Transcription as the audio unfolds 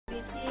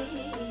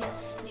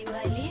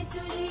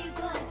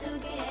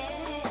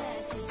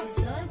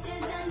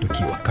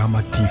Tukiwa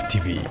kama TIFF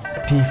TV.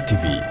 TIFF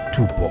TV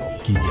tupo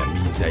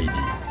kijamii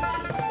zaidi.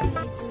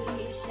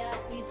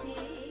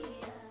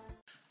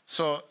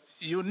 So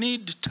you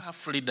need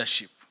tough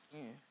leadership.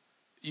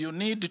 You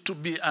need to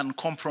be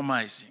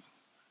uncompromising.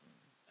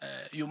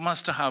 You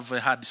must have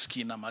a hard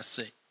skin, I must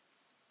say.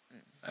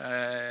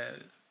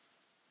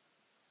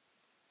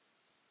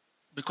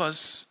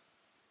 Because,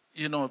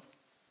 you know,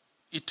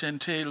 it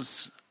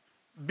entails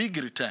big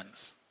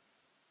returns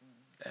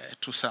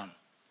to some.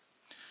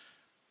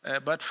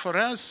 But for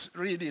us,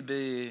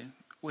 really,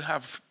 we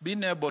have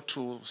been able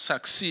to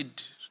succeed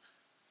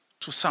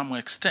to some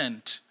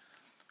extent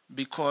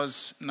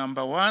because,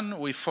 number one,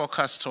 we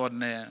focused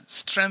on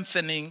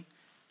strengthening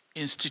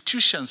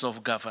institutions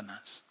of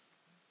governance.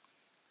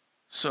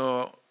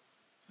 So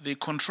the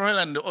Controller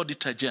and the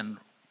Auditor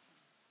General,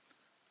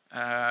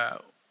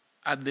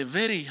 at the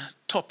very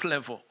top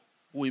level,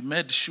 we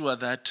made sure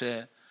that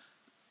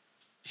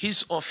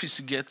his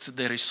office gets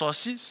the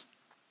resources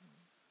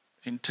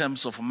in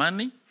terms of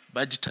money,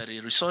 budgetary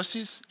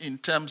resources, in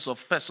terms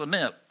of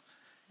personnel,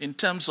 in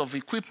terms of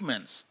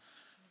equipments,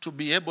 to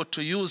be able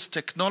to use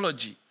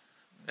technology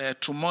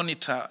to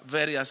monitor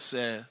various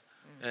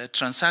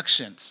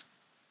transactions.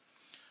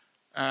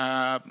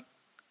 But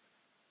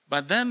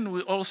then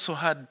we also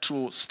had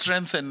to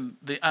strengthen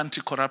the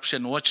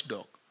anti-corruption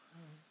watchdog,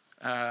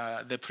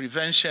 the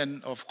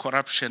Prevention of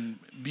Corruption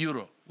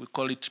Bureau. We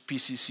call it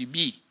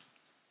PCCB.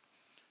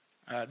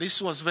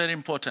 This was very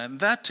important.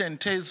 That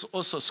entails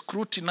also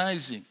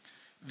scrutinizing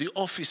the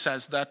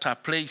officers that are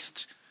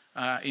placed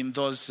in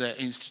those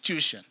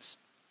institutions.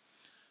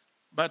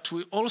 But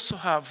we also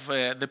have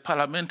the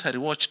parliamentary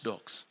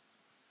watchdogs,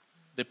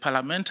 the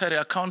Parliamentary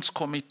Accounts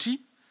Committee,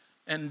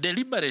 and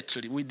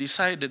deliberately we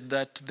decided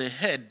that the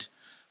head,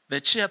 the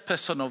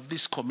chairperson of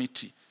this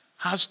committee,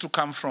 has to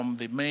come from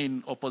the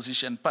main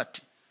opposition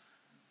party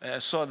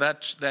so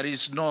that there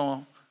is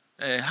no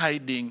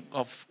hiding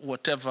of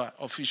whatever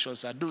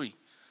officials are doing.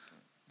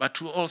 But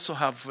we also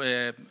have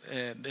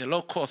the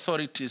Local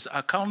Authorities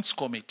Accounts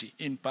Committee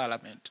in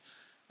Parliament.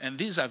 And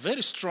these are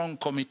very strong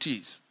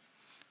committees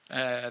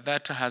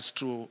that has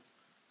to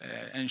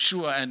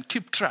ensure and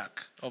keep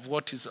track of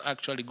what is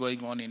actually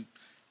going on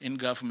in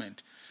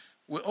government.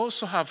 We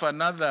also have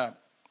another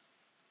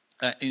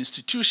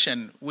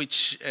institution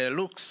which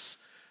looks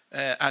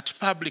at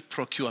public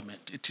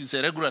procurement. It is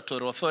a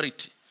regulatory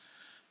authority.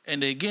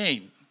 And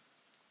again,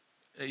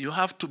 you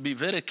have to be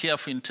very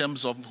careful in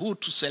terms of who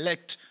to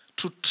select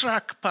to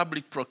track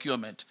public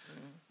procurement,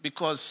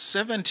 because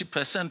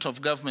 70%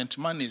 of government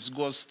monies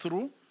goes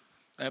through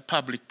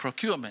public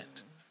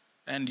procurement,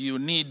 and you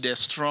need a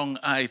strong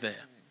eye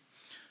there.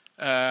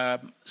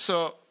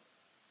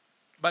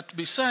 But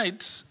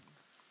besides,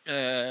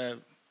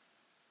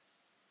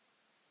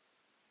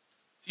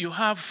 you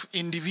have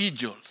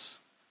individuals,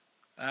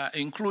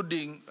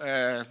 including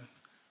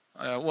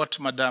what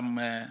Madam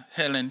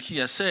Helen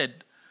here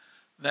said,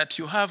 that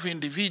you have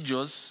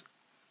individuals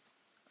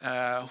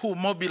who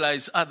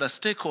mobilize other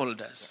stakeholders.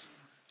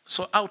 Yes.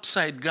 So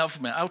outside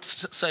government,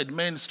 outside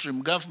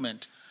mainstream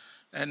government.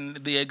 And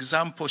the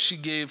example she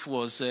gave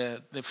was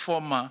the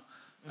former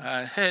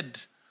head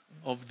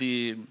of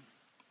the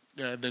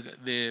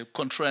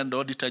Controller and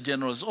Auditor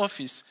General's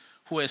office,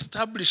 who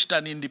established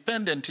an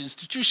independent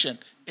institution,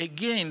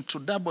 again, to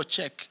double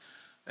check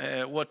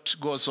what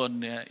goes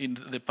on in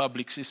the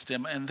public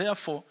system, and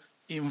therefore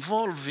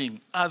involving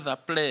other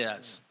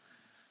players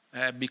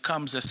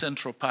becomes a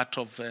central part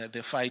of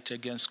the fight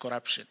against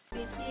corruption.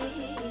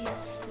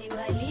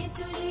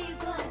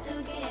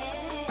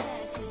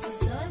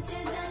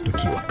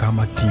 Tukiwa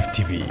kama TIFF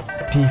TV.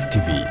 TIFF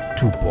TV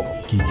tupo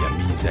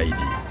kijamii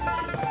zaidi.